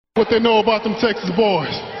What they know about them Texas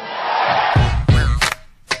boys.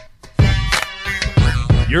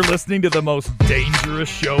 You're listening to the most dangerous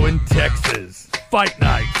show in Texas. Fight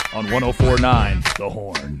Night on 104.9 The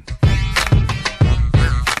Horn.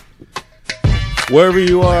 Wherever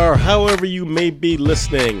you are, however you may be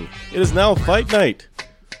listening, it is now Fight Night.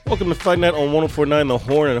 Welcome to Fight Night on 104.9 The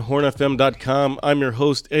Horn and hornfm.com. I'm your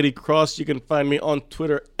host, Eddie Cross. You can find me on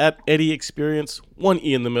Twitter at EddieExperience, one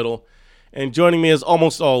E in the middle. And joining me as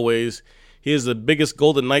almost always, he is the biggest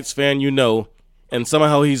Golden Knights fan you know, and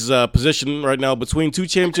somehow he's positioned right now between two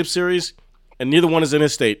championship series, and neither one is in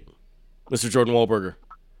his state, Mr. Jordan Wahlberger.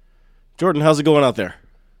 Jordan, how's it going out there?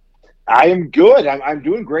 I am good. I'm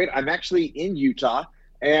doing great. I'm actually in Utah,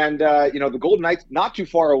 and the Golden Knights not too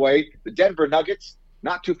far away. The Denver Nuggets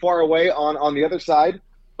not too far away on the other side,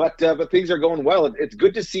 but things are going well. It's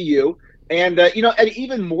good to see you, and and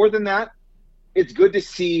even more than that, it's good to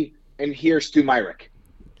see and hear Stew Myrick.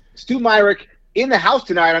 Stew Myrick in the house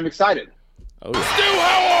tonight. I'm excited. Oh, yeah. Stew,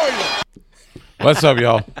 how are you? What's up,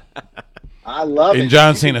 y'all? I love it. And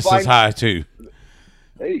John Cena says hi, too.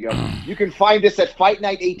 There you go. You can find us at Fight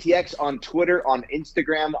Night ATX on Twitter, on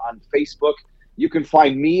Instagram, on Facebook. You can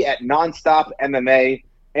find me at Nonstop MMA.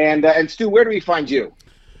 And Stu, where do we find you?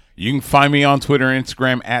 You can find me on Twitter and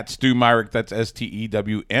Instagram at Stew Myrick. That's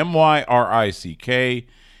STEWMYRICK.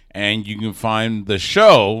 And you can find the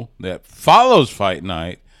show that follows Fight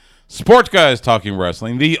Night, Sports Guys Talking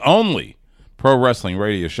Wrestling, the only pro wrestling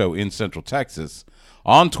radio show in Central Texas,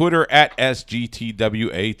 on Twitter at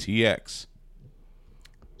SGTWATX.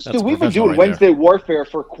 So we've been doing Wednesday Warfare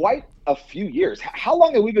for quite a few years. How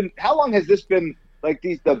long has this been like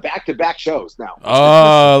the back-to-back shows now?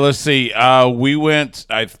 Let's see. We went,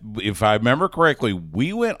 if I remember correctly,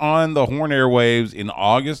 we went on the Horn airwaves in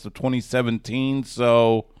August of 2017,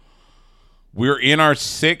 so we're in our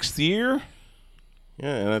 6th year.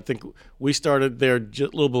 Yeah, and I think we started there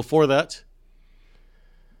just a little before that.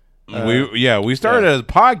 We started as a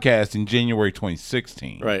podcast in January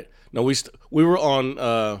 2016. Right. No, we were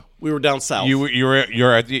on. We were down south. You're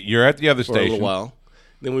at the other for station a little while.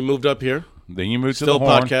 Then we moved up here. Then you moved Still to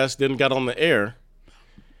the Horn. podcast. Then got on the air.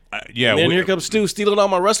 And then here comes Stu stealing all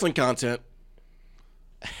my wrestling content.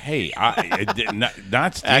 Hey,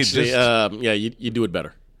 not Steve. Actually, you do it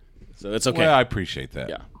better. So it's okay. Well, I appreciate that.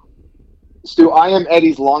 Yeah. Stu, I am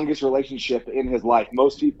Eddie's longest relationship in his life.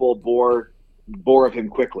 Most people bore of him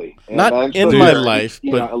quickly. And not in my life,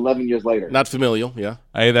 but 11 years later. Not familial, yeah.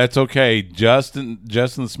 Hey, that's okay. Justin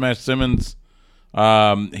Smash Simmons,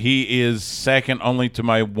 he is second only to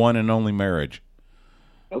my one and only marriage.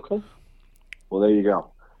 Okay. Well, there you go.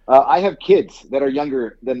 I have kids that are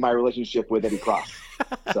younger than my relationship with Eddie Cross.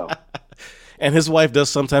 So, and his wife does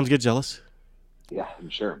sometimes get jealous. Yeah, I'm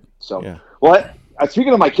sure. So, yeah. Well,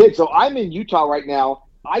 speaking of my kids, so I'm in Utah right now.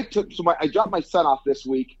 I dropped my son off this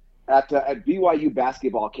week at BYU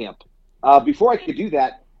basketball camp. Before I could do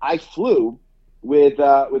that, I flew with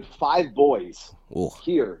 5 boys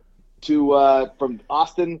here to from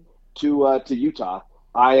Austin to Utah.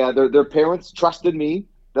 Their parents trusted me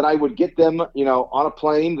that I would get them, on a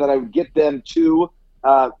plane, that I would get them to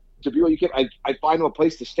BYU camp. I'd find them a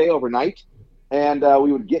place to stay overnight, and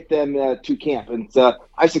we would get them to camp. And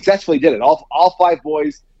I successfully did it. All 5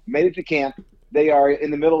 boys made it to camp. They are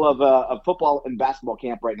in the middle of a football and basketball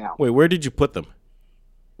camp right now. Wait, where did you put them?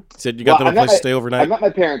 You said you got them a place to stay overnight? I'm at my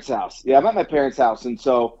parents' house. Yeah, I'm at my parents' house, and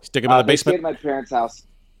so stick them in the basement. They stayed at my parents' house.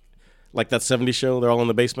 Like that '70s show, they're all in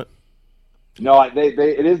the basement. No, it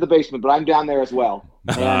is the basement, but I'm down there as well.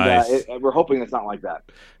 Nice. And we're hoping it's not like that.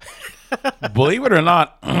 Believe it or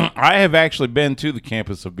not, I have actually been to the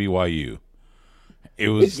campus of BYU.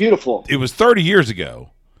 It's beautiful. It was 30 years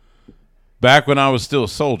ago, back when I was still a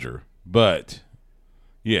soldier. But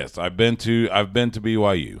yes, I've been to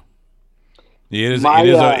BYU. It is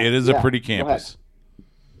a pretty campus.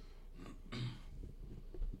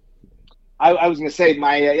 I was going to say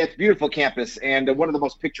it's a beautiful campus and one of the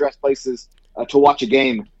most picturesque places to watch a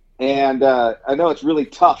game. And I know it's really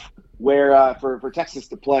tough for Texas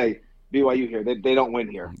to play BYU here. They don't win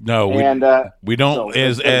here. No, we don't. So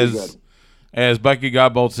as Bucky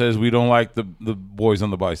Godbolt says, we don't like the boys on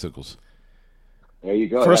the bicycles. There you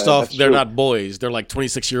go. First off, they're not boys. They're like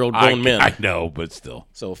 26-year-old grown men. I know, but still.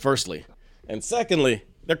 So, firstly. And secondly,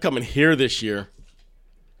 they're coming here this year.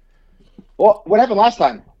 Well, what happened last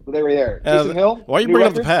time they were there? Taysom Hill? Why are you bringing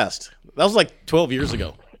up the past? That was like 12 years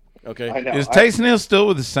ago. Okay. I know. Is Taysom Hill still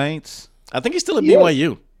with the Saints? I think he's still at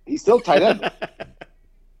BYU. He's still tight end.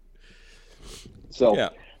 So, yeah.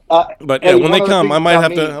 But yeah, when they come, I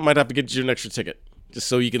might have to get you an extra ticket, just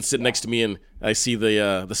so you can sit next to me and I see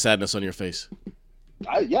the sadness on your face.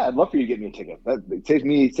 I'd love for you to get me a ticket.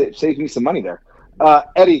 That saves me some money there.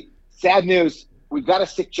 Eddie, sad news. We've got a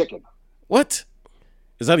sick chicken. What?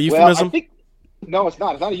 Is that a euphemism? Well, no, it's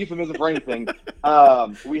not. It's not a euphemism for anything.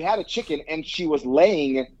 We had a chicken, and she was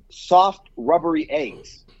laying soft, rubbery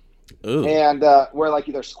eggs. Ooh. And where like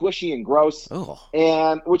they're squishy and gross,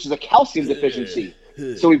 and which is a calcium deficiency.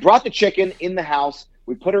 So we brought the chicken in the house.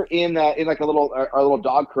 We put her in like our little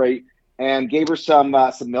dog crate, and gave her some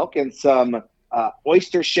milk and some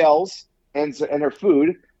oyster shells and her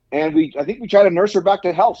food. And I think we try to nurse her back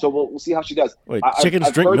to health. So we'll see how she does. Wait, chickens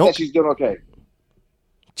I've drink heard milk? that she's doing okay.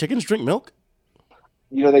 Chickens drink milk?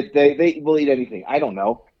 You know, they will eat anything. I don't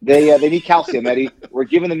know. They need calcium, Eddie. We're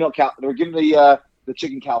giving the milk. We're giving the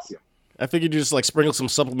chicken calcium. I figured you just like sprinkle some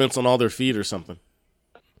supplements on all their feed or something.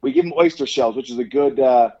 We give them oyster shells, which is a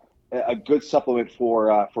good supplement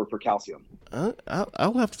for calcium.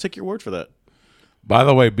 I'll have to take your word for that. By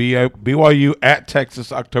the way, BYU at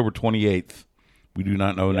Texas, October 28th. We do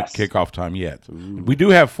not know the kickoff time yet. Ooh. We do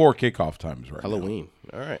have 4 kickoff times right Halloween.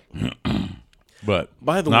 now. All right. But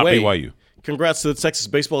by the not way, BYU. Congrats to the Texas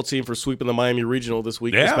baseball team for sweeping the Miami Regional this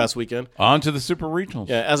past weekend. On to the Super Regionals.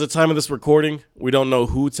 Yeah, as of the time of this recording, we don't know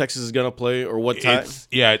who Texas is going to play or what time. It's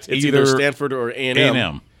either Stanford or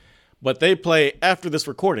A&M. But they play after this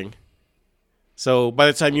recording. So by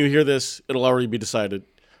the time you hear this, it'll already be decided.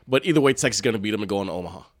 But either way, Texas is going to beat them and go on to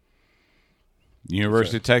Omaha.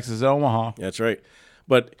 University of Texas, Omaha. That's right.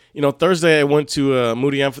 But, Thursday I went to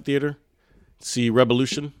Moody Amphitheater to see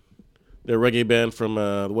Revolution, their reggae band from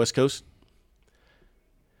the West Coast.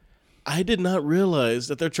 I did not realize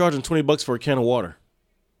that they're charging $20 for a can of water.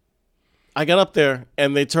 I got up there,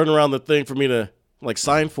 and they turned around the thing for me to,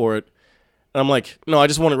 sign for it. And I'm like, no, I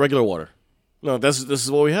just wanted regular water. No, this is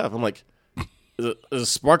what we have. I'm like, is it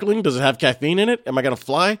sparkling? Does it have caffeine in it? Am I going to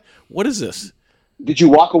fly? What is this? Did you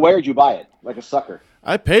walk away or did you buy it like a sucker?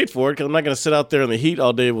 I paid for it because I'm not going to sit out there in the heat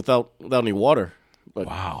all day without any water. But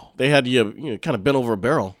wow. They had you kind of bent over a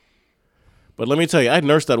barrel. But let me tell you, I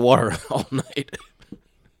nursed that water all night.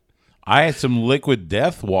 I had some liquid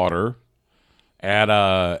death water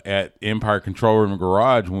at Empire Control Room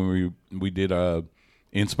Garage when we did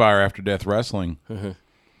Inspire After Death Wrestling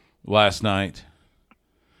last night.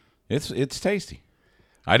 It's tasty.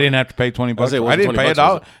 I didn't have to pay $20. I didn't pay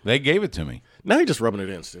 $1. They gave it to me. Now you're just rubbing it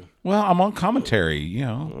in, Stu. Well, I'm on commentary.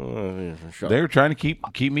 Sure. They were trying to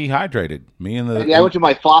keep me hydrated. Me and the. I went to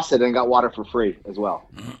my faucet and got water for free as well.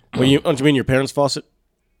 Don't you mean your parents' faucet?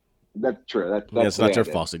 That's true. It's not your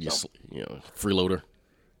faucet. You freeloader.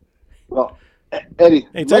 Well, Eddie,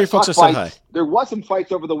 hey, tell your folks I said hi. There was some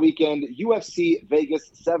fights over the weekend. UFC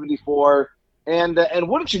Vegas 74, and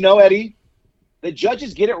wouldn't you know, Eddie, the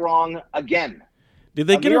judges get it wrong again. Did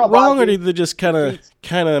they get it wrong, or did they just kind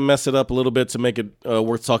of mess it up a little bit to make it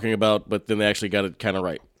worth talking about? But then they actually got it kind of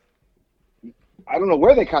right. I don't know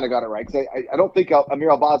where they kind of got it right, because I don't think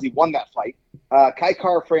Amir Albazi won that fight. Kai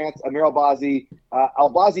France, Amir Albazi.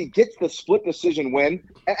 Albazi gets the split decision win.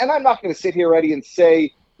 And I'm not going to sit here, Eddie, and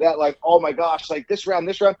say that, oh, my gosh, this round.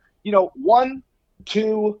 1,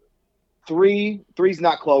 2, 3. 3's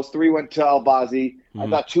not close. 3 went to Albazi. I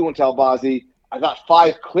thought 2 went to Albazi. I thought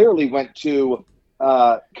 5 clearly went to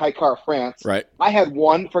Kai France. Right. I had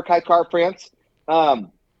 1 for Kai France.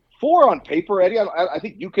 4 on paper, Eddie. I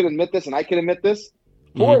think you can admit this, and I can admit this.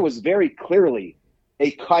 4 was very clearly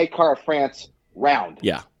a Kai France round.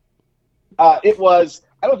 Yeah. It was.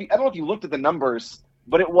 I don't know if you looked at the numbers,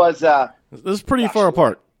 but it was. This is pretty far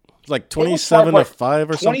apart. It's like 27 to 5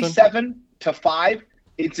 or something. 27 to 5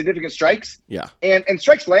 in significant strikes. Yeah. And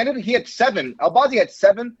strikes landed. He had 7. Albazi had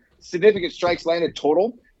 7 significant strikes landed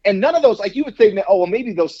total, and none of those, you would think, oh well,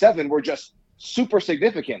 maybe those 7 were just super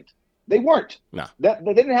significant. They weren't. No.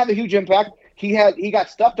 They didn't have a huge impact. He got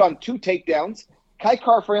stuffed on 2 takedowns. Kai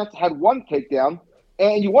France had 1 takedown.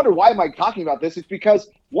 And you wonder, why am I talking about this? It's because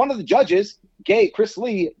one of the judges, Chris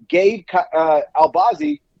Lee, gave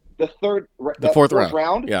Albazi the fourth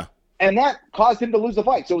round. Yeah. And that caused him to lose the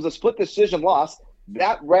fight. So it was a split decision loss.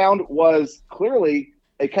 That round was clearly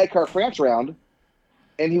a Kai France round,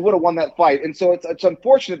 and he would have won that fight. And so it's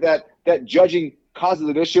unfortunate that judging causes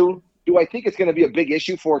an issue. Do I think it's going to be a big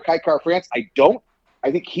issue for Kai France? I don't.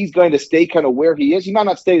 I think he's going to stay kind of where he is. He might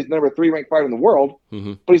not stay as number 3 ranked fighter in the world,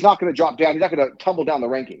 but he's not going to drop down. He's not going to tumble down the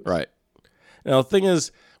rankings. Right. Now, the thing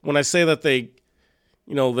is, when I say that they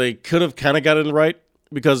could have kind of got it right,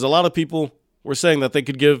 because a lot of people were saying that they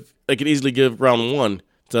could easily give round 1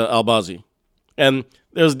 to Albazi. And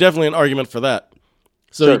there's definitely an argument for that.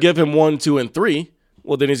 So Sure. you give him 1, 2, and 3,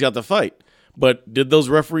 well, then he's got the fight. But did those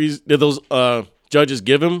judges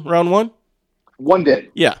give him round 1? 1 did.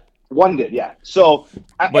 Yeah. One did, yeah. So,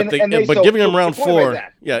 but giving him round 4,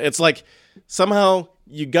 yeah, it's like somehow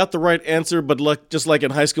you got the right answer, but just like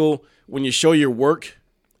in high school, when you show your work,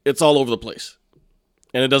 it's all over the place,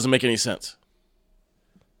 and it doesn't make any sense.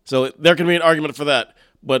 So there can be an argument for that,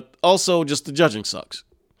 but also just the judging sucks.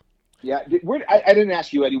 Yeah, I didn't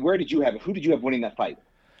ask you, Eddie. Where did you have it? Who did you have winning that fight?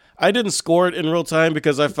 I didn't score it in real time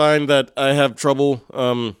because I find that I have trouble.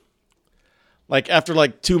 After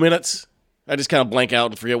 2 minutes, I just kind of blank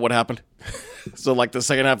out and forget what happened. So the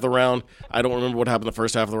second half of the round, I don't remember what happened the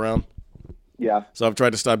first half of the round. Yeah. So I've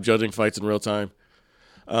tried to stop judging fights in real time.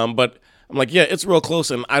 But I'm like, yeah, it's real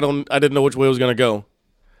close, and I didn't know which way it was going to go.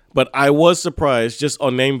 But I was surprised just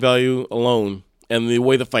on name value alone and the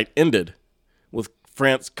way the fight ended with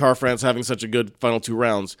France having such a good final 2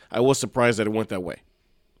 rounds. I was surprised that it went that way.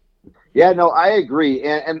 Yeah, no, I agree.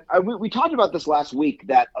 And we talked about this last week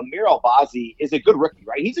that Amir Albazi is a good rookie,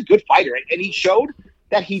 right? He's a good fighter, and he showed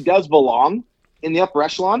that he does belong in the upper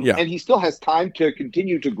echelon, and he still has time to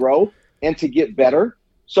continue to grow and to get better.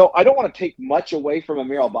 So I don't want to take much away from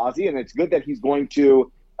Amir Albazi, and it's good that he's going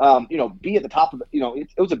to be at the top of it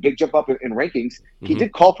was a big jump up in rankings. Mm-hmm. He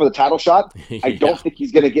did call for the title shot. I don't think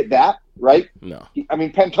he's going to get that, right? No.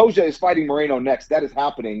 Pantoja is fighting Moreno next. That is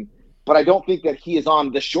happening. But I don't think that he is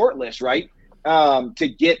on the short list, right,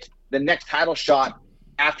 to get the next title shot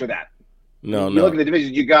after that. No. You look at the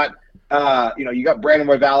division, you got Brandon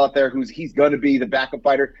Royval up there he's going to be the backup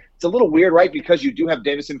fighter. It's a little weird, right, because you do have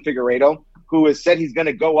Davison Figueiredo, who has said he's going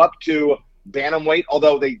to go up to bantamweight,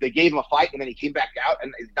 although they gave him a fight and then he came back out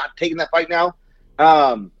and is not taking that fight now.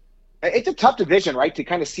 It's a tough division, right, to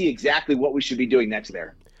kind of see exactly what we should be doing next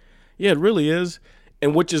there. Yeah, it really is.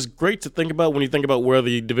 And which is great to think about when you think about where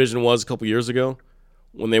the division was a couple years ago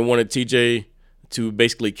when they wanted TJ to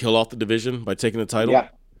basically kill off the division by taking the title. Yeah.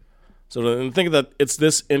 So to think that it's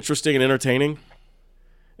this interesting and entertaining,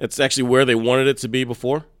 it's actually where they wanted it to be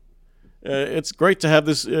before. It's great to have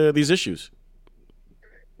these issues.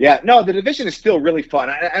 Yeah, no, the division is still really fun.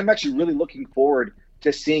 I'm actually really looking forward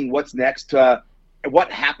to seeing what's next,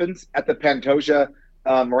 what happens at the Pantoja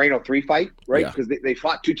Moreno 3 fight, right? Because they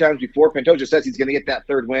fought 2 times before. Pantoja says he's going to get that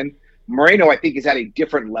 3rd win. Moreno, I think, is at a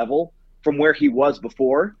different level from where he was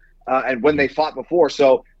before and when they fought before.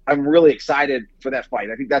 So I'm really excited for that fight.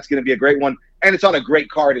 I think that's going to be a great one. And it's on a great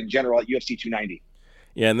card in general at UFC 290.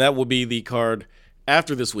 Yeah, and that will be the card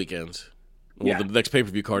after this weekend. Well, the next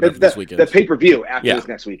pay-per-view card after this weekend. The pay-per-view after this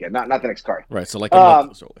next weekend, not the next card. Right, so a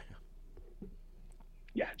month or so away.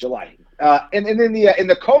 Yeah, July. And then in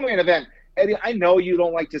the co-main event, Eddie, I know you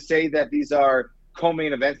don't like to say that these are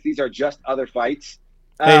co-main events. These are just other fights.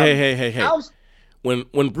 Hey.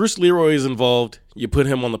 When Bruce Leroy is involved, you put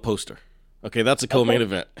him on the poster. Okay, that's a co-main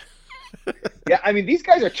event. Yeah, these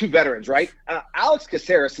guys are 2 veterans, right? Alex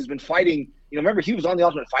Caceres has been fighting. Remember, he was on The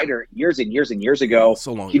Ultimate Fighter years and years and years ago.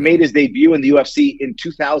 So long he ago. made his debut in the UFC in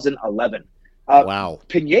 2011. Wow.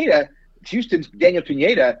 Houston's Daniel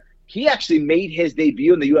Pineda, he actually made his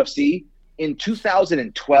debut in the UFC in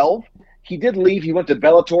 2012. He did leave. He went to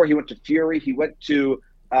Bellator. He went to Fury. He went to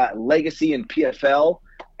Legacy and PFL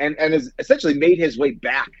and has essentially made his way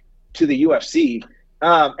back to the UFC.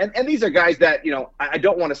 And these are guys that, I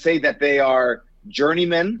don't want to say that they are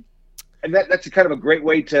journeymen. And that's kind of a great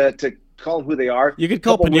way to call them who they are. You could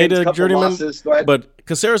call Pineda journeyman, but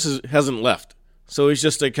Caceres hasn't left. So he's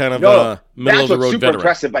just a kind of middle-of-the-road veteran. That's super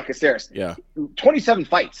impressive by Caceres. Yeah. 27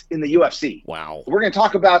 fights in the UFC. Wow. We're going to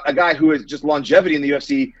talk about a guy who has just longevity in the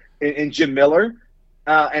UFC in Jim Miller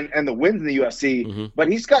and the wins in the UFC. Mm-hmm. But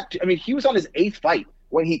he's got – he was on his 8th fight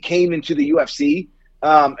when he came into the UFC.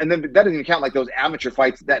 And then that doesn't even count like those amateur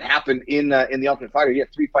fights that happened in the Ultimate Fighter. He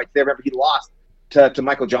had 3 fights there. Remember, he lost to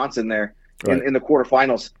Michael Johnson there in the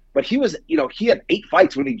quarterfinals. But he was, he had 8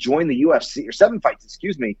 fights when he joined the UFC, or 7 fights,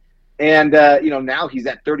 excuse me. And, now he's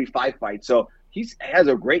at 35 fights. So he has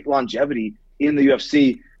a great longevity in the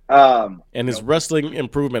UFC. And his wrestling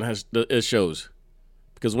improvement it shows.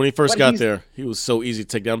 Because when he first got there, he was so easy to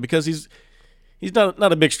take down because he's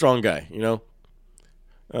not a big, strong guy,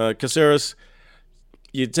 Caceres,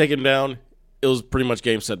 you take him down, it was pretty much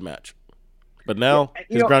game, set, match. But now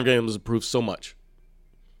his ground game has improved so much.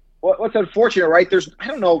 What's unfortunate, right? I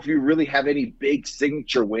don't know if you really have any big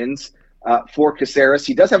signature wins for Caceres.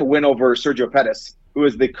 He does have a win over Sergio Pettis, who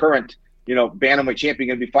is the current, bantamweight champion,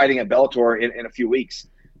 going to be fighting at Bellator in a few weeks.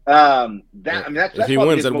 If he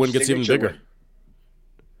wins, that win gets even bigger. Win.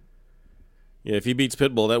 Yeah, if he beats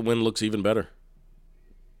Pitbull, that win looks even better.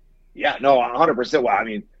 Yeah, no, 100%.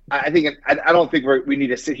 Well, I don't think we need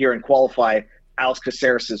to sit here and qualify Alex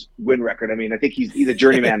Caceres' win record. I think he's a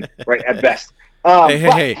journeyman, right, at best.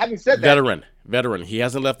 Hey. Having said that, veteran. He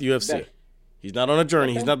hasn't left the UFC. He's not on a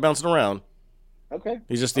journey. Okay. He's not bouncing around. Okay.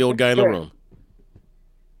 He's just the old guy in the room.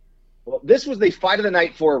 Well, this was the fight of the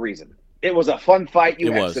night for a reason. It was a fun fight.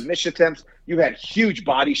 You had submission attempts. You had huge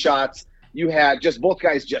body shots. You had just both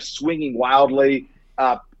guys just swinging wildly.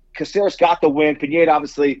 Caceres got the win. Pineda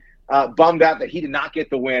obviously bummed out that he did not get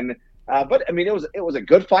the win. But I mean, it was a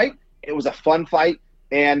good fight. It was a fun fight,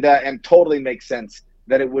 and totally makes sense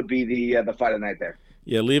that it would be the fight of the night there.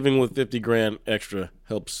 Yeah, leaving with $50,000 extra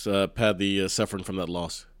helps pad the suffering from that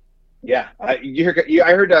loss. Yeah, I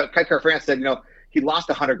heard Kai Car-France said, he lost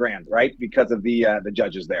 $100,000, right, because of the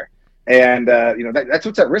judges there, and that's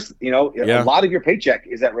what's at risk. A lot of your paycheck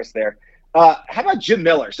is at risk there. How about Jim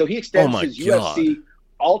Miller? So he extends his UFC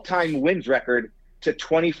all-time wins record to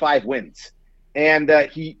 25 wins, and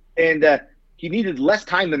he needed less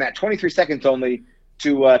time than that, 23 seconds only,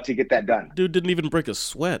 to get that done. Dude didn't even break a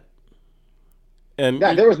sweat. And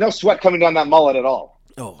there was no sweat coming down that mullet at all.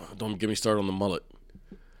 Oh, don't get me started on the mullet.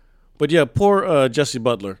 But yeah, poor Jesse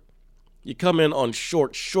Butler. You come in on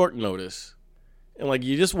short notice, and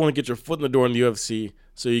you just want to get your foot in the door in the UFC,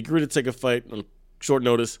 so you agree to take a fight on short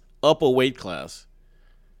notice, up a weight class.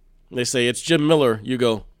 And they say, it's Jim Miller. You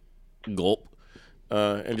go, gulp,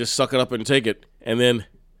 and just suck it up and take it, and then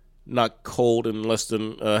knock cold in less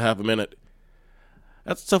than half a minute.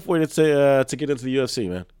 That's a tough way to get into the UFC,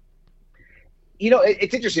 man.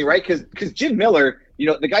 It's interesting, right? Because Jim Miller,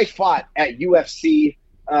 the guy fought at UFC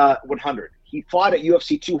 100. He fought at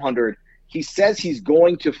UFC 200. He says he's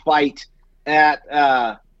going to fight at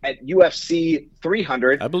UFC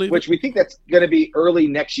 300, I believe, which we think that's going to be early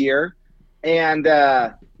next year. And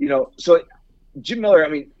so Jim Miller, I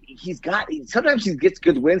mean, sometimes he gets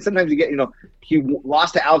good wins. Sometimes he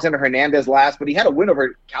lost to Alexander Hernandez last, but he had a win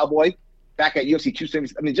over Cowboy back at UFC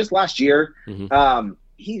 270. I mean, just last year. Mm-hmm.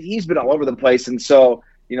 He's been all over the place, and so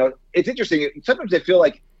it's interesting. Sometimes I feel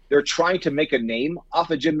like they're trying to make a name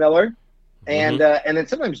off of Jim Miller, and then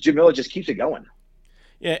sometimes Jim Miller just keeps it going.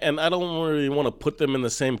 Yeah, and I don't really want to put them in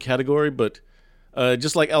the same category, but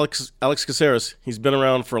just like Alex Caceres, he's been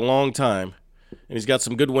around for a long time, and he's got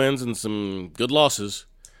some good wins and some good losses,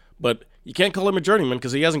 but you can't call him a journeyman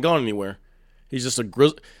because he hasn't gone anywhere. He's just a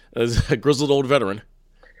grizzled old veteran,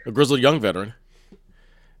 a grizzled young veteran,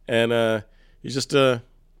 and he's just a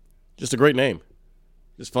great name.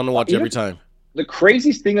 It's fun to watch every time. The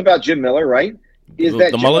craziest thing about Jim Miller, right, is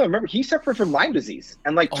that Jim Miller, remember, he suffered from Lyme disease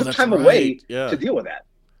and took time away to deal with that.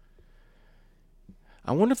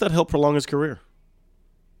 I wonder if that helped prolong his career.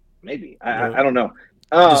 Maybe. I don't know.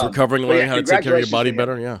 Just recovering, learning how to take care of your body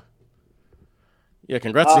better. Yeah. Yeah,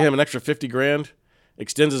 congrats to him. An extra $50,000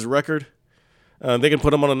 extends his record. They can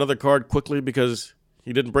put him on another card quickly because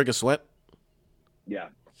he didn't break a sweat. Yeah.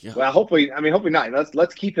 Yeah. Well, hopefully not.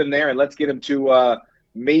 Let's keep him there and let's get him to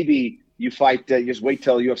maybe you fight. Just wait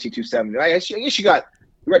till UFC 270. I guess you're at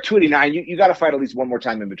 289. You got to fight at least one more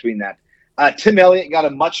time in between that. Tim Elliott got a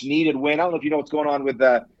much needed win. I don't know if you know what's going on with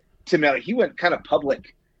Tim Elliott. He went kind of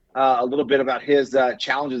public a little bit about his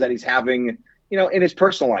challenges that he's having, in his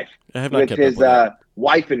personal life with his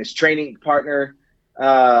wife and his training partner.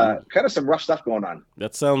 Kind of some rough stuff going on.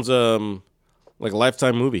 That sounds like a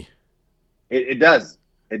Lifetime movie. It does.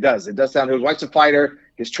 It does sound. His wife's a fighter.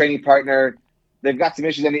 His training partner. They've got some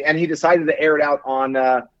issues, and he decided to air it out on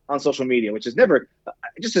social media, which is never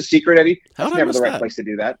just a secret, Eddie. It's never the right place to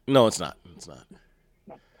do that. No, it's not. It's not.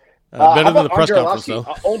 Better than the press conference, though.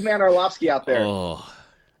 Old man Arlovsky out there. Oh.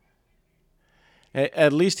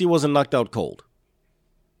 At least he wasn't knocked out cold.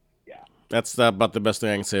 Yeah. That's about the best thing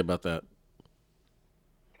I can say about that.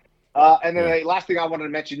 And then the last thing I wanted to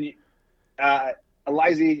mention,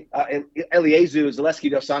 Eliezer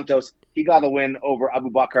Zaleski dos Santos, he got a win over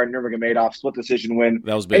Abubakar Nurmagomedov, split decision win.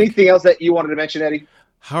 That was big. Anything else that you wanted to mention, Eddie?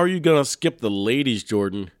 How are you going to skip the ladies,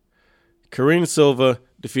 Jordan? Karine Silva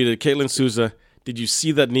defeated Caitlin Souza. Did you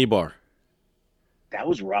see that knee bar? That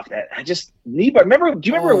was rough. Knee bar. Do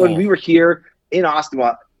you remember when we were here in Austin?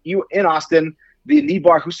 The knee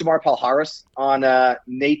bar Husamar Palhares on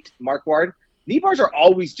Nate Marquardt. Knee bars are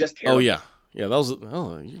always just terrible. Oh yeah. Yeah, that was.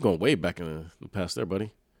 You're going way back in the past there,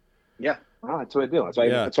 buddy. Yeah, that's what I do. That's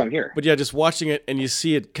why I'm here. But yeah, just watching it and you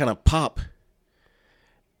see it kind of pop,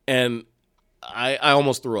 and I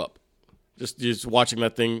almost threw up, just watching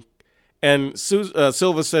that thing. And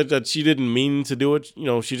Silva said that she didn't mean to do it.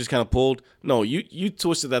 She just kind of pulled. No, you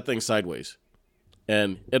twisted that thing sideways,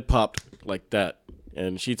 and it popped like that.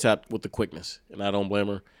 And she tapped with the quickness, and I don't blame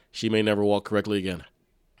her. She may never walk correctly again.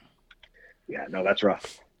 Yeah, no, that's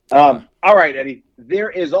rough. All right, Eddie.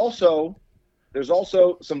 There's also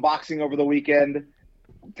some boxing over the weekend.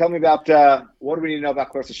 Tell me about what do we need to know about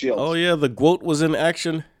Clarissa Shields? Oh yeah, the GWOAT was in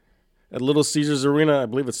action. at Little Caesars Arena. I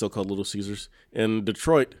believe it's still called Little Caesars in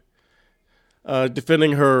Detroit,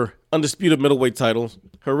 defending her undisputed middleweight title.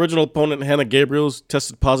 Her original opponent, Hannah Gabriels,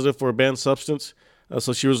 tested positive for a banned substance,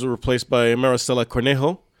 so she was replaced by Maricela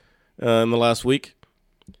Cornejo in the last week.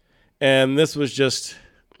 And this was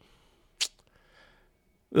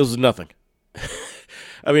nothing.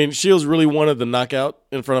 I mean, Shields really wanted the knockout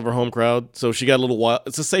in front of her home crowd, so she got a little wild.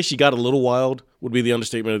 To say she got a little wild would be the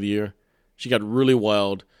understatement of the year. She got really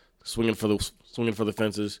wild, swinging for the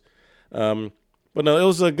fences. But no, it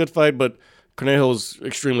was a good fight, but Cornejo was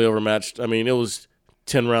extremely overmatched. I mean, it was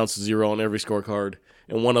 10 rounds to 0 on every scorecard,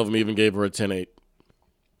 and one of them even gave her a 10-8.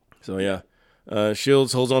 So, yeah.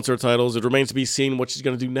 Shields holds on to her titles. It remains to be seen what she's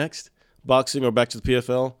going to do next, boxing or back to the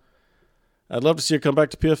PFL. I'd love to see her come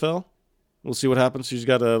back to PFL. We'll see what happens. She's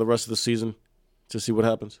got the rest of the season to see what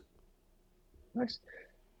happens. Nice.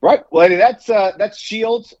 Right. Well, Eddie, that's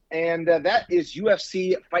Shields, and that is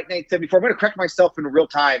UFC Fight Night 74. I'm going to correct myself in real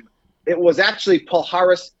time. It was actually Paul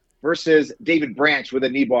Harris versus David Branch with a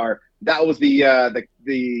knee bar. That was the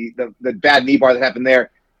bad knee bar that happened there.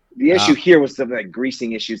 The issue here was some like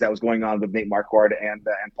greasing issues that was going on with Nate Marquardt and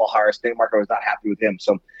Paul Harris. Nate Marquardt was not happy with him.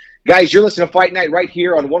 So, guys, you're listening to Fight Night right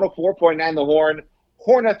here on 104.9 The Horn,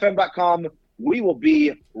 hornfm.com. We will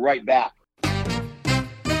be right back.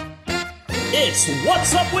 It's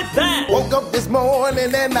What's Up With That? Woke up this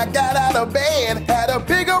morning and I got out of bed. Had a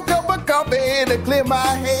big old cup of coffee to clear my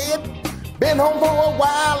head. Been home for a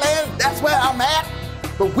while and that's where I'm at.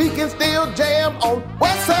 But we can still jam on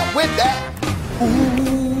What's Up With That.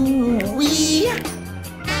 Ooh-wee.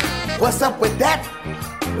 What's up with that?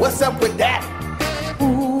 What's up with that?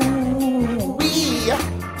 Ooh-wee.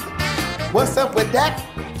 What's up with that?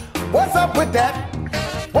 What's up with that?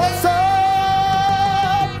 What's up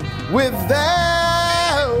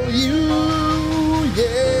without you?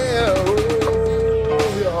 Yeah.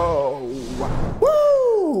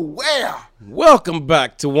 Woo! Well. Welcome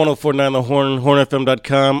back to 104.9 The Horn,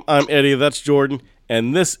 hornfm.com. I'm Eddie, that's Jordan,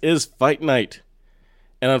 and this is Fight Night.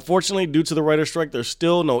 And unfortunately, due to the writer's strike, there's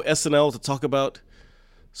still no SNL to talk about.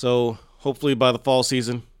 So hopefully by the fall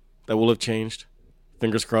season, that will have changed.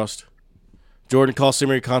 Fingers crossed. Jordan, call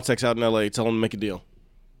some of your contacts out in LA. Tell them to make a deal.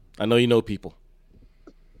 I know you know people.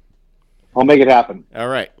 I'll make it happen. All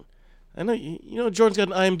right. I know you know Jordan's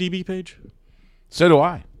got an IMDb page. So do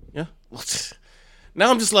I. Yeah.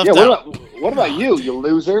 Now I'm just left out. What about you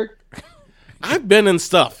loser? I've been in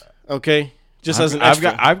stuff. Okay. Just as an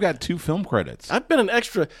extra. I've got 2 film credits. I've been an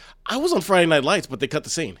extra. I was on Friday Night Lights, but they cut the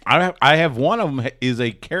scene. I have one of them is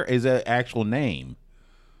an actual name.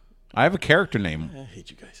 I have a character name. I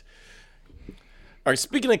hate you guys. All right,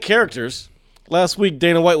 speaking of characters, last week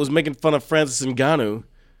Dana White was making fun of Francis Ngannou,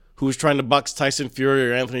 who was trying to box Tyson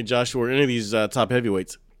Fury or Anthony Joshua or any of these top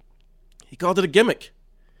heavyweights. He called it a gimmick.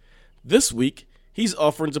 This week, he's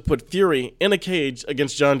offering to put Fury in a cage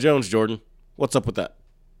against John Jones, Jordan. What's up with that?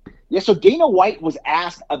 Yeah, so Dana White was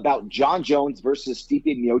asked about John Jones versus Stipe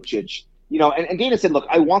Miocic. You know, and Dana said, look,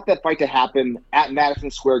 I want that fight to happen at Madison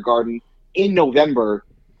Square Garden in November.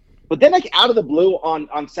 But then, like, out of the blue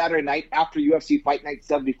on Saturday night after UFC Fight Night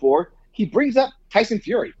 74, he brings up Tyson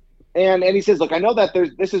Fury. And he says, look, I know that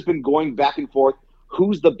this has been going back and forth.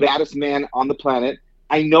 Who's the baddest man on the planet?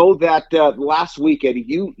 I know that last week, Eddie,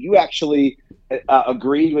 you actually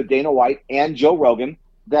agreed with Dana White and Joe Rogan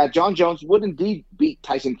that John Jones would indeed beat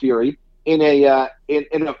Tyson Fury in a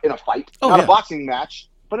fight, not a boxing match,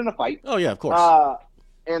 but in a fight. Oh yeah, of course.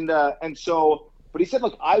 And so, but he said,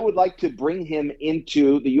 look, I would like to bring him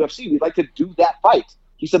into the UFC. We'd like to do that fight.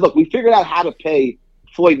 He said, look, we figured out how to pay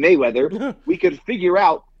Floyd Mayweather. We could figure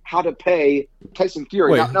out how to pay Tyson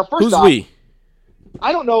Fury. Wait, now first who's off, we?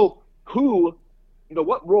 I don't know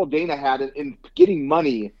what role Dana had in getting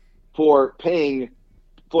money for paying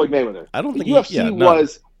Floyd Mayweather. I don't think the UFC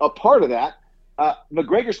was a part of that.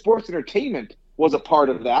 McGregor Sports Entertainment was a part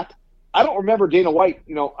of that. I don't remember Dana White.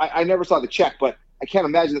 I never saw the check, but I can't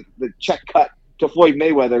imagine that the check cut to Floyd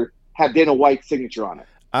Mayweather had Dana White's signature on it.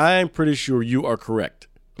 I'm pretty sure you are correct.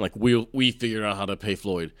 Like, we figured out how to pay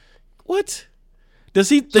Floyd. What? Does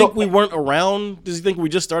he think we weren't around? Does he think we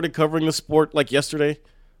just started covering the sport like yesterday?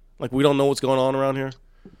 Like, we don't know what's going on around here?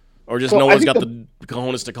 Or just no one's got the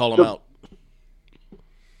cojones to call him out?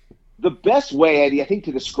 The best way, Eddie, I think,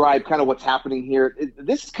 to describe kind of what's happening here,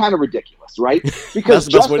 this is kind of ridiculous, right? Because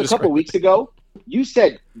just a couple weeks ago, you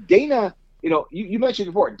said Dana, you mentioned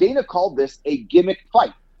before, Dana called this a gimmick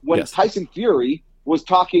fight when Tyson Fury was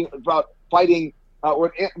talking about fighting,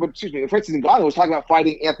 Francis Ngannou was talking about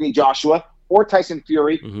fighting Anthony Joshua or Tyson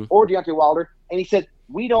Fury or Deontay Wilder, and he said,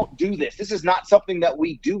 we don't do this. This is not something that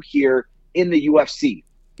we do here in the UFC.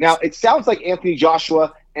 Now, it sounds like Anthony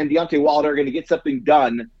Joshua and Deontay Wilder are going to get something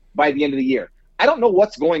done by the end of the year. I don't know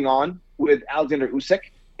what's going on with Alexander Usyk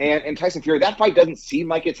and Tyson Fury. That fight doesn't seem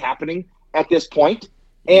like it's happening at this point.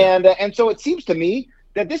 And so it seems to me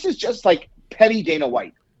that this is just like petty Dana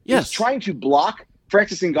White. Yes. He's trying to block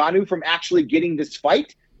Francis Ngannou from actually getting this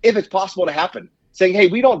fight, if it's possible to happen. Saying, hey,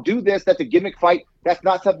 we don't do this. That's a gimmick fight. That's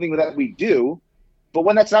not something that we do. But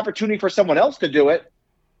when that's an opportunity for someone else to do it,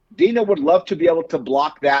 Dana would love to be able to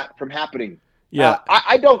block that from happening. Yeah.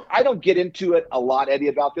 I don't get into it a lot, Eddie,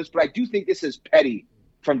 about this, but I do think this is petty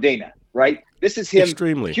from Dana, right? This is him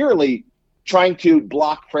purely trying to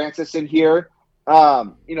block Francis in here.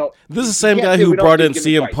 This is the same guy who brought in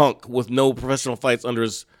CM Punk with no professional fights under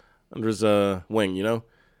his wing, you know?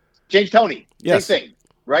 James Toney, yes. Same thing,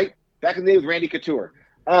 right? Back in the day with Randy Couture.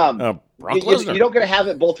 Brock Lesnar. You don't get to have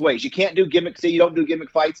it both ways. You can't do gimmicks. Say you don't do gimmick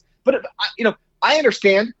fights. But, I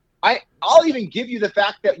understand. I'll even give you the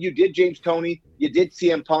fact that you did James Toney, you did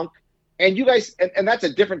CM Punk, and you guys, and that's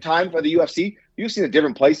a different time for the UFC. You've seen a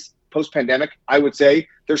different place post-pandemic, I would say.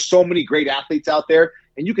 There's so many great athletes out there,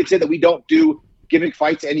 and you could say that we don't do gimmick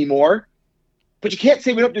fights anymore, but you can't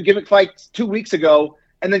say we don't do gimmick fights 2 weeks ago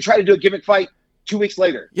and then try to do a gimmick fight 2 weeks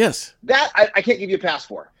later. Yes. That I can't give you a pass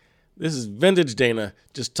for. This is vintage Dana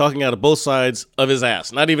just talking out of both sides of his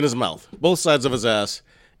ass, not even his mouth. Both sides of his ass,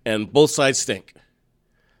 and both sides stink.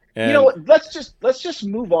 And you know what? Let's just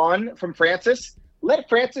move on from Francis. Let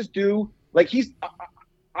Francis do like he's.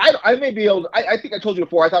 I may be able. I think I told you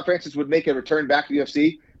before. I thought Francis would make a return back to the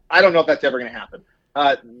UFC. I don't know if that's ever going to happen.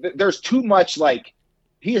 There's too much. Like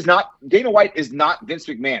he is not. Dana White is not Vince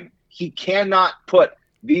McMahon. He cannot put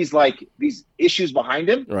these issues behind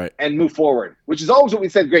him and move forward. Which is always what we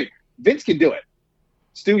said. Great, Vince can do it.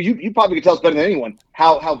 Stu, you probably can tell us better than anyone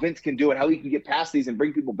how Vince can do it, how he can get past these and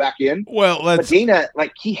bring people back in. Well, but Dana,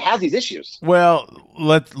 he has these issues. Well,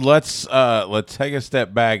 let's take a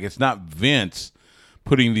step back. It's not Vince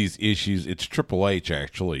putting these issues. It's Triple H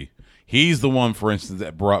actually. He's the one, for instance,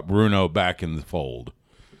 that brought Bruno back in the fold.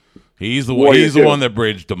 He's the one. He's the one that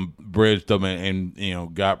bridged them,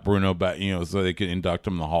 and got Bruno back. So they could induct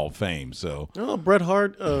him in the Hall of Fame. So Bret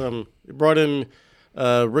Hart brought in.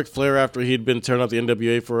 Ric Flair, after he'd been tearing out the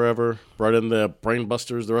NWA forever, brought in the Brain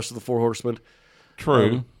Busters, the rest of the Four Horsemen.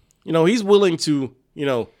 True. He's willing to,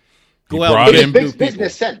 go out and get new business people.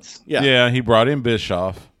 Sense. Yeah, he brought in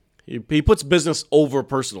Bischoff. He puts business over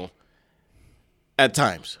personal at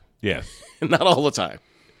times. Yes. Not all the time.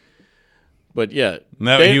 But yeah.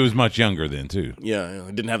 He was much younger then, too. Yeah,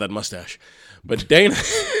 he didn't have that mustache. But Dana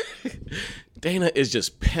is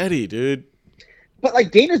just petty, dude.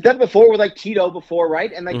 But Dana's done it before with Tito before,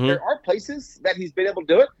 right? And there are places that he's been able to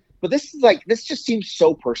do it. But this is this just seems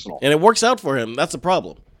so personal. And it works out for him. That's the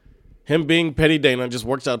problem. Him being petty Dana just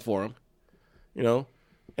works out for him.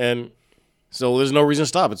 And so there's no reason to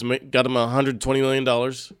stop. It's got him $120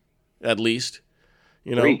 million at least.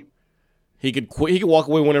 He could quit. He could walk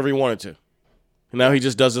away whenever he wanted to. And now he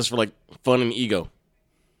just does this for fun and ego.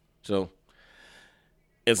 So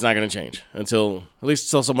it's not going to change until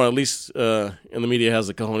someone in the media has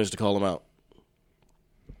the cojones to call him out.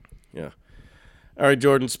 Yeah. All right,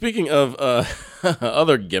 Jordan. Speaking of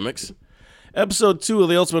other gimmicks, episode 2 of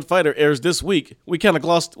The Ultimate Fighter airs this week. We kind of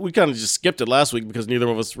just skipped it last week because neither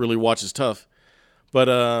of us really watches Tough. But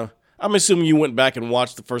I'm assuming you went back and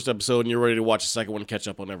watched the first episode and you're ready to watch the second one and catch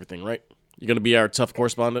up on everything, right? You're going to be our Tough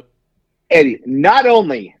correspondent? Eddie, not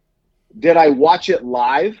only did I watch it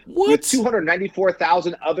live with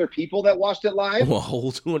 294,000 other people that watched it live? Well, a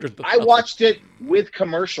whole 200,000. I watched it with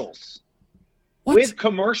commercials. What? With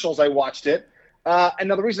commercials, I watched it. And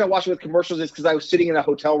now the reason I watched it with commercials is because I was sitting in a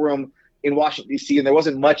hotel room in Washington, D.C., and there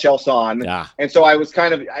wasn't much else on. Yeah. And so I was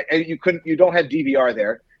you don't have DVR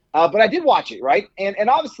there. But I did watch it, right? And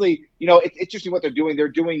obviously, it's interesting what they're doing. They're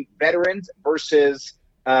doing veterans versus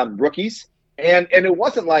rookies. And it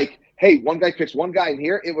wasn't hey, one guy picks one guy in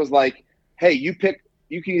here. It was hey, you can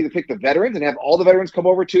either pick the veterans and have all the veterans come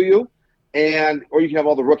over to you, or you can have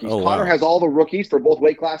all the rookies. Oh, Conor has all the rookies for both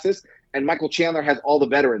weight classes, and Michael Chandler has all the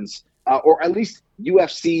veterans, or at least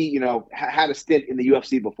UFC, had a stint in the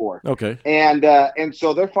UFC before. Okay. And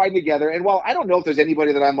so they're fighting together. And while I don't know if there's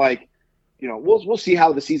anybody that I'm we'll see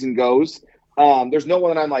how the season goes. There's no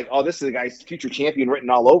one that I'm oh, this is the guy's future champion written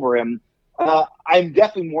all over him. I'm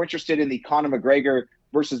definitely more interested in the Conor McGregor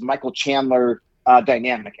versus Michael Chandler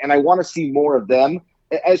dynamic, and I want to see more of them,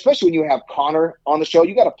 especially when you have Conor on the show.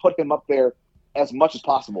 You got to put him up there as much as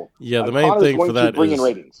possible. Yeah, the main thing for that bring in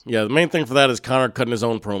ratings. Yeah, the main thing for that is Conor cutting his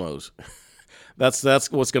own promos.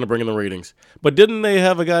 That's what's going to bring in the ratings. But didn't they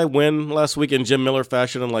have a guy win last week in Jim Miller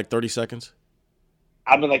fashion in 30 seconds?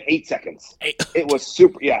 I mean, like 8 seconds. It was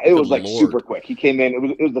super. Yeah, it was like super quick. He came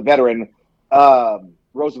in. It was the veteran,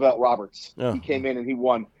 Roosevelt Roberts. Yeah. He came in and he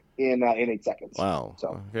won in 8 seconds. Wow.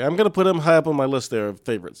 So okay, I'm gonna put him high up on my list there of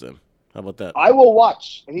favorites. Then how about that? I will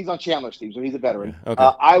watch, and he's on Chandler's team, so he's a veteran. Okay.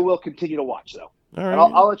 I will continue to watch though. All right. And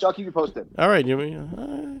I'll let y'all keep you posted. All right. You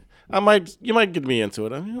might get me into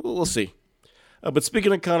it. I mean, we'll see. But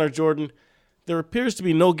speaking of Conor, Jordan, there appears to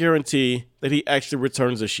be no guarantee that he actually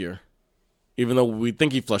returns this year, even though we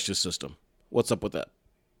think he flushed his system. What's up with that?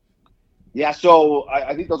 Yeah, so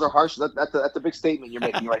I think those are harsh. That's a big statement you're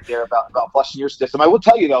making right there about flushing your system. I will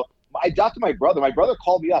tell you, though, I talked to my brother. My brother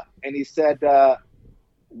called me up, and he said,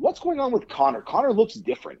 what's going on with Conor? Conor looks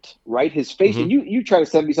different, right? His face, and you try to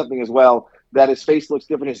send me something as well, that his face looks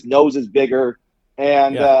different. His nose is bigger,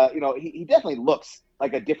 and, he definitely looks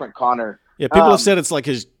like a different Conor. Yeah, people have said it's like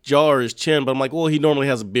his jaw or his chin, but I'm like, well, he normally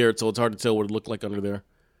has a beard, so it's hard to tell what it looked like under there.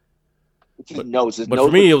 It's his nose. But for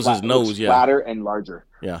me, it was his nose, flatter and larger.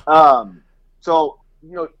 Yeah. So,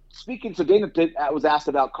 speaking, so Dana was asked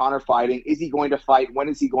about Conor fighting. Is he going to fight? When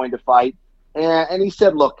is he going to fight? And he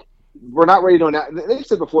said, look, we're not ready to announce. They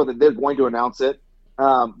said before that they're going to announce it.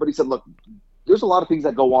 But he said, look, there's a lot of things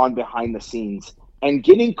that go on behind the scenes. And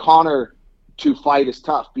getting Conor to fight is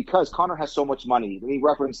tough because Conor has so much money. And he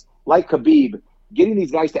referenced, like Khabib, getting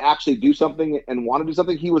these guys to actually do something and want to do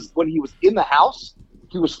something. When he was in the house,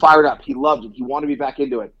 he was fired up. He loved it. He wanted to be back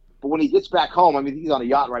into it. But when he gets back home, I mean, he's on a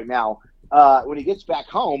yacht right now. When he gets back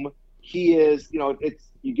home, he is,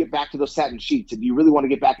 you get back to those satin sheets and you really want to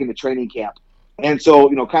get back into training camp. And so,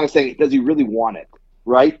 kind of saying, does he really want it?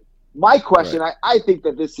 Right? My question, right. I think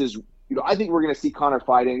that this is, I think we're going to see Conor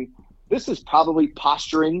fighting. This is probably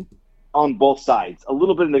posturing on both sides, a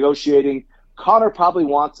little bit of negotiating. Conor probably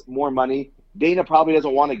wants more money. Dana probably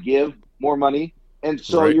doesn't want to give more money. And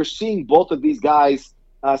so you're seeing both of these guys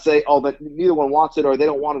say, oh, but neither one wants it, or they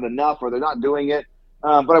don't want it enough, or they're not doing it.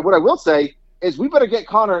 But what I will say is we better get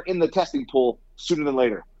Conor in the testing pool sooner than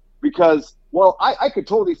later. Because, I could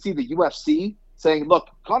totally see the UFC saying, look,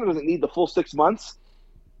 Conor doesn't need the full 6 months.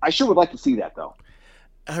 I sure would like to see that, though.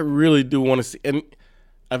 I really do want to see. And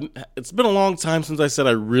it's been a long time since I said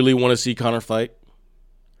I really want to see Conor fight.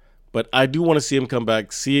 But I do want to see him come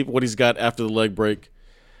back, see what he's got after the leg break,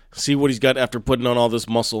 see what he's got after putting on all this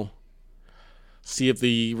muscle, see if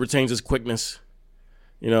he retains his quickness,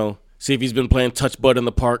 see if he's been playing touch butt in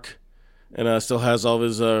the park and still has all of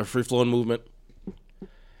his free-flowing movement.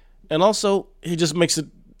 And also, he just makes it,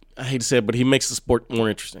 I hate to say it, but he makes the sport more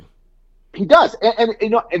interesting. He does.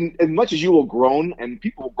 And as much as you will groan, and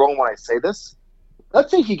people will groan when I say this,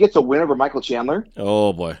 let's say he gets a win over Michael Chandler.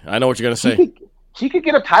 Oh, boy. I know what you're going to say. He could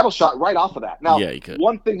get a title shot right off of that. Now, yeah, he could.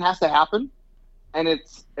 One thing has to happen, and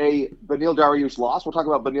it's a Beneil Dariush loss. We'll talk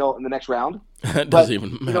about Beneil in the next round. That doesn't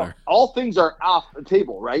even matter. All things are off the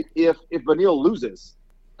table, right? If Beneil loses,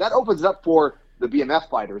 that opens it up for the BMF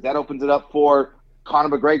fighters. That opens it up for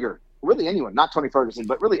Conor McGregor. Really anyone, not Tony Ferguson,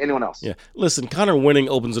 but really anyone else. Yeah. Listen, Conor winning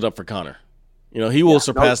opens it up for Conor. He will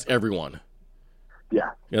surpass everyone. Yeah.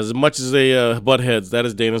 As much as they butt heads, that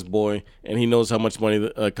is Dana's boy, and he knows how much money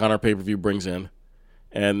the Conor pay-per-view brings in.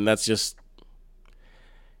 And that's just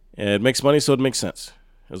 – it makes money, so it makes sense,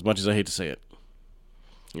 as much as I hate to say it.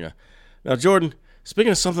 Yeah. Now, Jordan,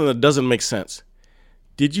 speaking of something that doesn't make sense,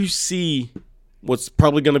 did you see what's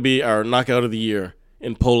probably going to be our knockout of the year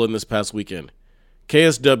in Poland this past weekend?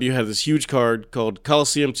 KSW had this huge card called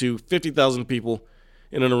Coliseum 2, 50,000 people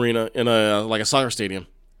in an arena, in a soccer stadium.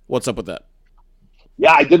 What's up with that?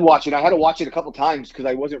 Yeah, I did watch it. I had to watch it a couple times because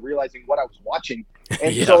I wasn't realizing what I was watching.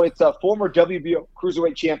 And so it's a former WBO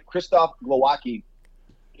cruiserweight champ, Krzysztof Glowacki.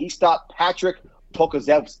 He stopped Patrick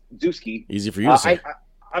Pokozewski. Easy for you to say.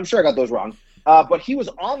 I'm sure I got those wrong. But he was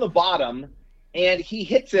on the bottom, and he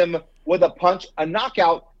hits him with a punch, a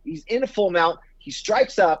knockout. He's in a full mount. He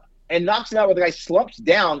strikes up and knocks him out where the guy slumps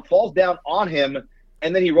down, falls down on him,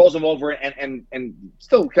 and then he rolls him over and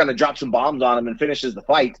still kind of drops some bombs on him and finishes the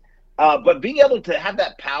fight. But being able to have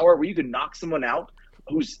that power where you can knock someone out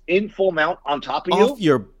who's in full mount on top of you. Off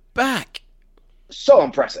your back. So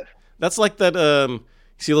impressive. That's like that, you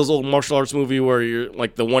see those old martial arts movie where you're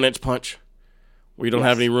like the 1-inch punch, where you don't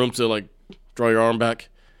have any room to like draw your arm back.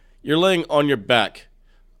 You're laying on your back.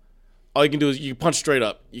 All you can do is you punch straight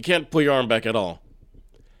up. You can't pull your arm back at all.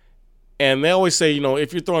 And they always say,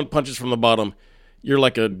 if you're throwing punches from the bottom, you're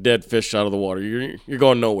like a dead fish out of the water. You're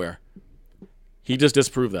going nowhere. He just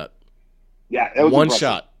disproved that. Yeah, it was one impressive.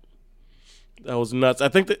 shot. That was nuts. I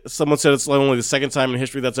think that someone said it's like only the second time in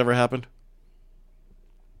history that's ever happened.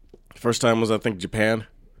 First time was, I think, Japan.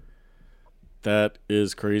 That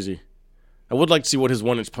is crazy. I would like to see what his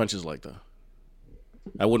 1-inch punch is like, though.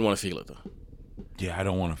 I wouldn't want to feel it, though. Yeah, I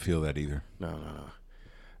don't want to feel that either.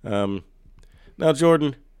 No. Now,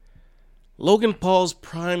 Jordan, Logan Paul's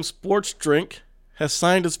Prime Sports Drink has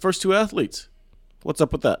signed its first 2 athletes. What's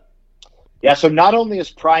up with that? Yeah, so not only is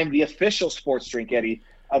Prime the official sports drink, Eddie,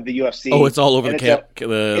 of the UFC. Oh, it's all over the It's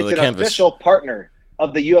canvas. an official partner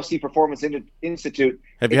of the UFC Performance Institute.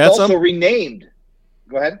 Have you had some? It's also renamed.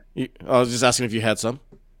 Go ahead. I was just asking if you had some.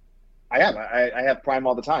 I have. I have Prime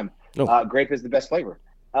all the time. Oh. Grape is the best flavor.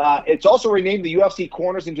 It's also renamed the UFC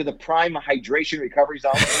Corners into the Prime Hydration Recovery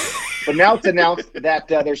Zone. But now it's announced that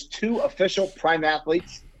there's 2 official Prime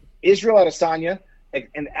athletes, Israel Adesanya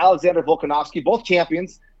and Alexander Volkanovski, both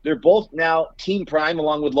champions. They're both now Team Prime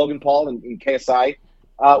along with Logan Paul and KSI.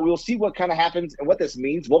 We'll see what kind of happens and what this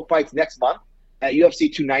means. Volk fights next month at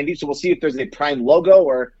UFC 290, so we'll see if there's a Prime logo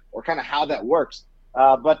or kind of how that works.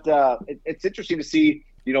 But it's interesting to see,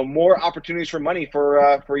 more opportunities for money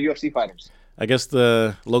for UFC fighters. I guess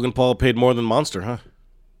the Logan Paul paid more than Monster, huh?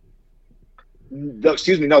 No,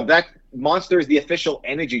 excuse me. No, that Monster is the official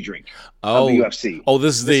energy drink of the UFC. Oh,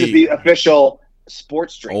 this is the official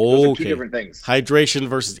sports drink. Those are 2 okay. different things. Hydration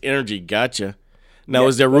versus energy. Gotcha. Now, Yeah,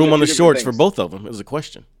 is there those room are on the 2 different shorts for things. both of them? Is the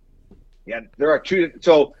question. Yeah, there are 2.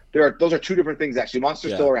 So those are 2 different things actually.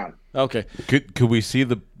 Monster's still around. Okay. Could we see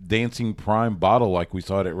the dancing Prime bottle like we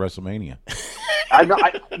saw it at WrestleMania?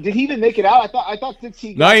 Did he even make it out? I thought since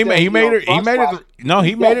he No, got he the, made it. He made frog it. No,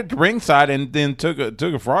 he made it to ringside and then took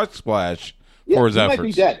a frog splash for his he efforts. might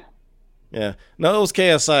be dead. Yeah. No, it was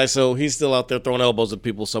KSI, so he's still out there throwing elbows at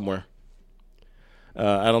people somewhere.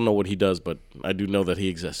 I don't know what he does, but I do know that he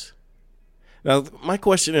exists. Now, my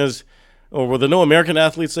question is, were there no American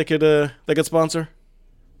athletes they could sponsor?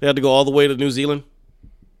 They had to go all the way to New Zealand?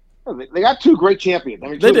 They got 2 great champions. I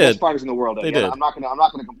mean, 2 of the best fighters in the world. They did. I'm not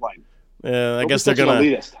gonna complain. I guess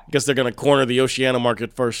they're gonna corner the Oceania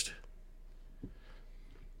market first.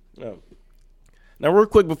 Oh. Now, real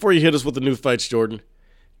quick before you hit us with the new fights, Jordan,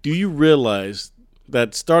 do you realize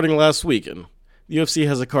that starting last weekend, the UFC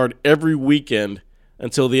has a card every weekend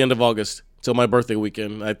until the end of August, till my birthday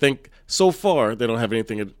weekend? I think so far they don't have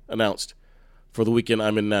anything announced for the weekend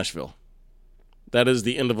I'm in Nashville. That is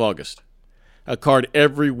the end of August. A card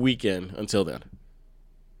every weekend until then.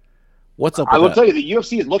 What's up with that? I will tell you, the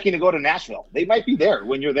UFC is looking to go to Nashville. They might be there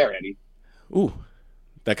when you're there, Eddie. Ooh,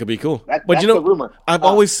 that could be cool. That's the rumor. I've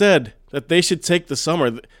always said that they should take the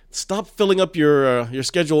summer. Stop filling up your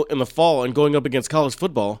schedule in the fall and going up against college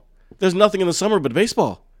football. There's nothing in the summer but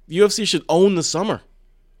baseball. The UFC should own the summer.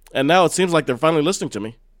 And now it seems like they're finally listening to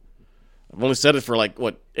me. I've only said it for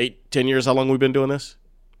 8-10 years, how long we've been doing this?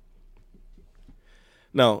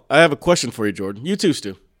 Now, I have a question for you, Jordan. You too,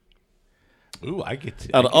 Stu. Ooh, I get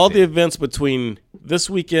to. Out of all the events between this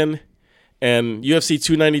weekend and UFC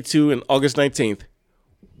 292 and August 19th,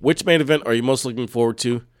 which main event are you most looking forward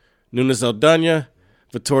to? Nunes Aldana,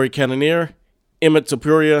 Vittori Cannonier, Emmett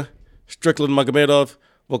Topuria, Strickland Magomedov,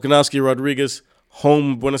 Volkanovski Rodriguez,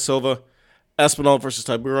 Home Buenasilva, Aspinall versus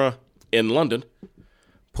Tybura in London,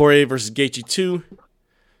 Poirier versus Gaethje 2,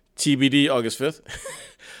 TBD August 5th,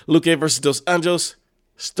 Luque versus Dos Anjos,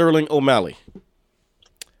 Sterling O'Malley.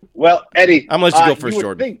 Well, Eddie, I'm going to let you go first,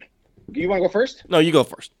 Jordan. Do you want to go first? No, you go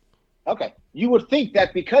first. Okay. You would think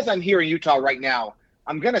that because I'm here in Utah right now,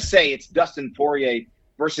 I'm going to say it's Dustin Poirier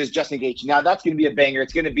versus Justin Gaethje. Now, that's going to be a banger.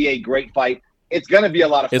 It's going to be a great fight. It's going to be a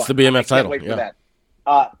lot of fun. It's the BMF title. I can't wait for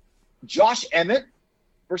that. Josh Emmett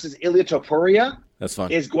versus Ilia Topuria That's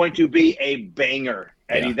fun. is going to be a banger,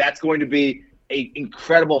 Eddie. Yeah. That's going to be an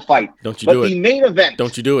incredible fight. Don't you do it. But the main event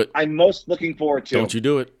Don't you do it. I'm most looking forward to Don't you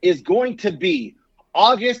do it. is going to be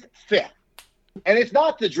August 5th. And it's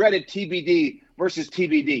not the dreaded TBD versus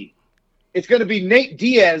TBD. It's going to be Nate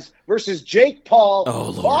Diaz versus Jake Paul.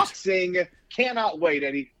 Oh, Lord. Boxing. Cannot wait,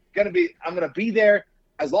 I'm going to be there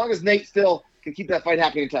as long as Nate still can keep that fight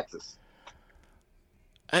happening in Texas.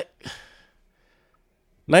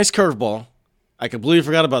 Nice curveball. I completely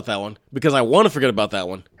forgot about that one because I want to forget about that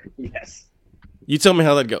one. Yes, You tell me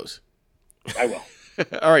how that goes. I will.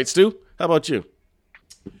 All right, Stu, how about you?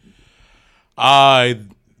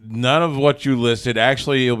 None of what you listed.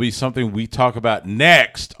 Actually, it'll be something we talk about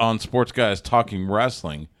next on Sports Guys Talking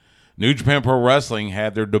Wrestling. New Japan Pro Wrestling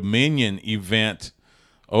had their Dominion event.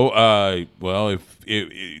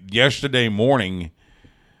 Yesterday morning,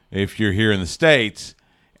 if you're here in the States,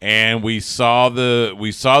 and we saw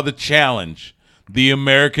the challenge, the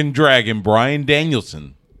American Dragon Bryan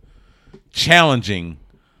Danielson challenging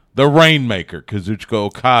the Rainmaker Kazuchika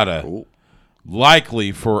Okada. Ooh.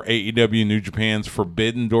 Likely for AEW New Japan's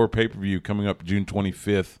Forbidden Door pay-per-view coming up June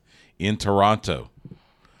 25th in Toronto.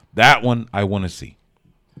 That one I want to see.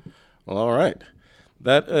 Well, all right.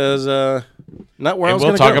 That is not where I was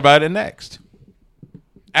going to go. We'll talk about it next.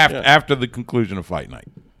 after the conclusion of fight night.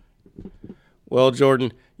 Well,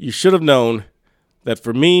 Jordan, you should have known that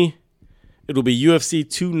for me, it'll be UFC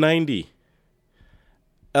 290.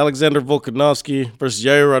 Alexander Volkanovski versus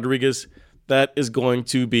Yair Rodriguez. That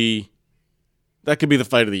could be the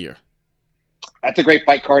fight of the year. That's a great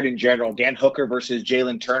fight card in general. Dan Hooker versus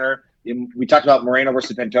Jalen Turner. We talked about Moreno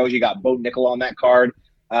versus Pantoja. You got Bo Nickel on that card.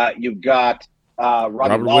 You've got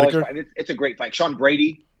Robert Wallace. It's a great fight. Sean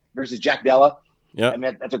Brady versus Jack Della. Yeah, I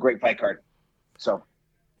mean, that's a great fight card. So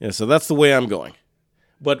that's the way I'm going.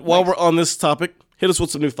 But while we're on this topic, hit us with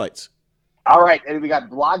some new fights. All right, and we got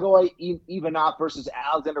Blagoy Ivanov versus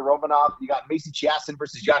Alexander Romanov. You got Macy Chiasson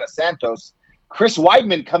versus Yana Santos. Chris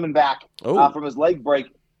Weidman coming back from his leg break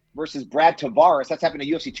versus Brad Tavares. That's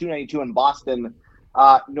happening at UFC 292 in Boston,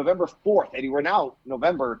 November 4th. Eddie, we're now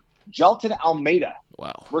November. Jelton Almeida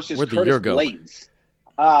versus Curtis Blades.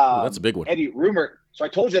 That's a big one. Eddie, rumored. So I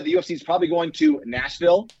told you that the UFC is probably going to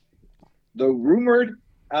Nashville. The rumored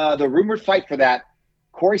fight for that,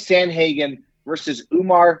 Corey Sandhagen versus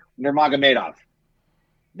Umar Nurmagomedov.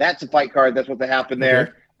 That's a fight card. That's what happened there.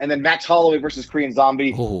 Okay. And then Max Holloway versus Korean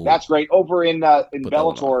Zombie. Oh. That's great. Over in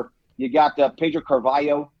Bellator, you got Pedro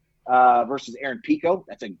Carvalho versus Aaron Pico.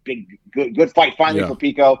 That's a good fight finally for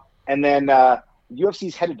Pico. And then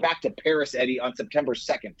UFC's headed back to Paris, Eddie, on September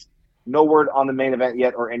 2nd. No word on the main event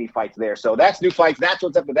yet or any fights there. So that's new fights. That's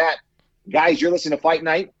what's up with that. Guys, you're listening to Fight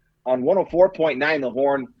Night on 104.9 The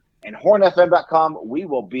Horn and HornFM.com. We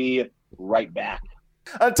will be right back.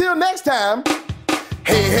 Until next time,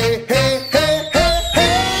 hey, hey, hey, hey,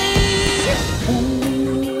 hey, hey.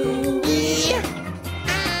 Ooh,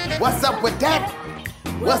 yeah. What's up with that?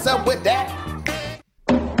 What's up with that?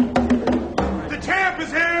 The champ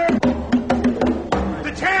is here.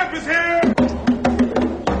 The champ is here.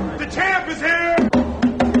 The champ is here.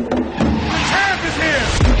 The champ is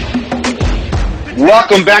here.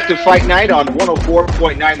 Welcome back to Fight Night on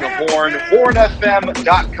 104.9 The Horn,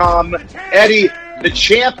 HornFM.com. Eddie, the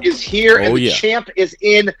champ is here, and the champ is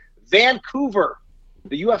in Vancouver.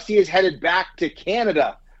 The UFC is headed back to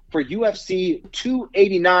Canada for UFC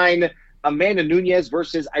 289. Amanda Nunes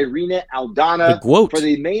versus Irene Aldana for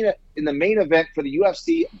the main event for the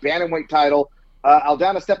UFC bantamweight title.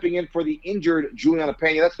 Aldana stepping in for the injured Juliana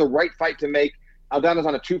Pena. That's the right fight to make. Aldana's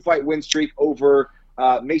on a 2-fight win streak over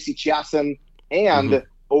Macy Chiasson and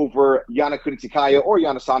over Yana Kunitskaya or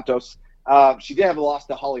Yana Santos. She did have a loss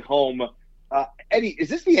to Holly Holm. Eddie, is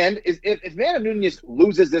this the end? If Amanda Nunes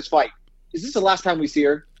loses this fight, is this the last time we see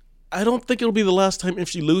her? I don't think it'll be the last time if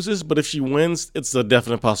she loses, but if she wins, it's a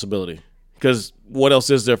definite possibility. Because what else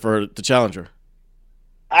is there for her to challenge her?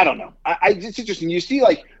 I don't know. It's interesting. You see,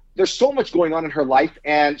 there's so much going on in her life,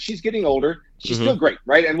 and she's getting older. She's still great,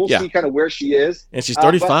 right? And we'll see kind of where she is. And she's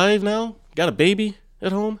 35 now? Got a baby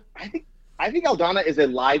at home? I think Aldana is a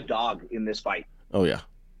live dog in this fight. Oh, yeah.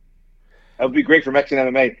 That would be great for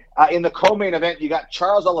Mexican MMA. In the co-main event, you got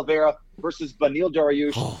Charles Oliveira versus Beneil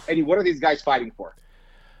Dariush. Eddie, what are these guys fighting for?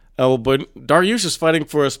 But Dariush is fighting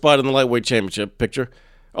for a spot in the lightweight championship picture.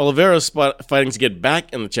 Oliveira's fighting to get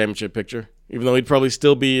back in the championship picture, even though he'd probably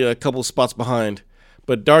still be a couple spots behind.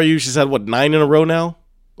 But Dariush has had, 9 in a row now?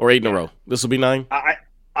 Or 8 in a row? This will be 9? I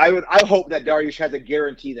hope that Dariush has a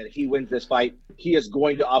guarantee that if he wins this fight, he is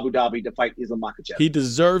going to Abu Dhabi to fight Islam Makhachev. He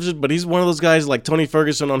deserves it, but he's one of those guys like Tony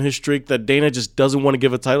Ferguson on his streak that Dana just doesn't want to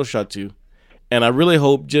give a title shot to. And I really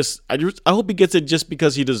hope I hope he gets it just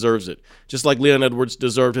because he deserves it. Just like Leon Edwards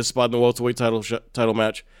deserved his spot in the welterweight title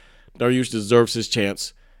match, Dariush deserves his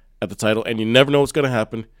chance at the title, and you never know what's going to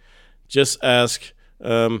happen. Just ask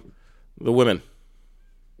the women.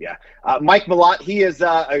 Yeah. Mike Malott, he is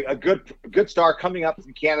a good star coming up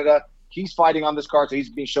from Canada. He's fighting on this card, so he's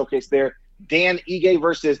being showcased there. Dan Ige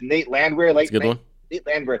versus Nate Landwehr. That's a good one. Nate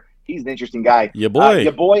Landwehr, he's an interesting guy. Your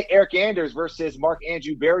boy Eric Anders versus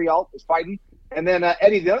Marc-Andrew Barriault is fighting. And then,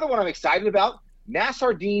 Eddie, the other one I'm excited about,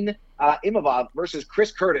 Nasruddin Imavov versus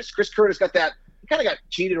Chris Curtis. Chris Curtis got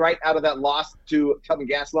cheated right out of that loss to Kelvin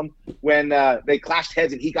Gastelum when they clashed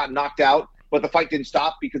heads and he got knocked out, but the fight didn't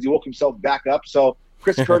stop because he woke himself back up. So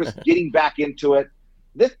Chris Curtis getting back into it.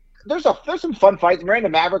 There's some fun fights. Miranda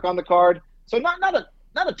Maverick on the card. So not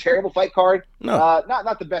a terrible fight card. No.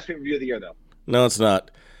 Not the best pay-per-view of the year, though. No, it's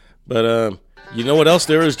not. But you know what else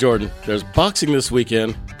there is, Jordan? There's boxing this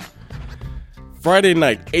weekend. Friday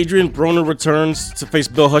night, Adrien Broner returns to face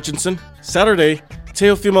Bill Hutchinson. Saturday,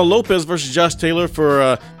 Teofimo Lopez versus Josh Taylor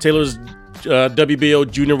for Taylor's WBO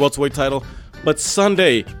junior welterweight title. But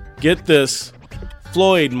Sunday, get this,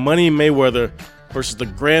 Floyd Money Mayweather versus the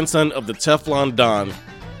grandson of the Teflon Don,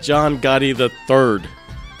 John Gotti III.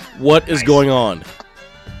 What is going on?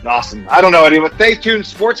 Awesome. I don't know, Eddie, but stay tuned.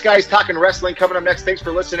 Sports Guys Talking Wrestling coming up next. Thanks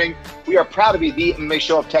for listening. We are proud to be the MMA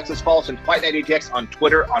show of Texas. Follow us in Fight Night ATX on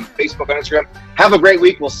Twitter, on Facebook, on Instagram. Have a great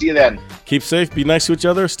week. We'll see you then. Keep safe, be nice to each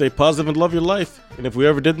other, stay positive, and love your life. And if we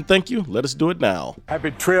ever didn't thank you, let us do it now.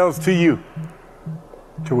 Happy trails to you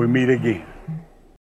till we meet again.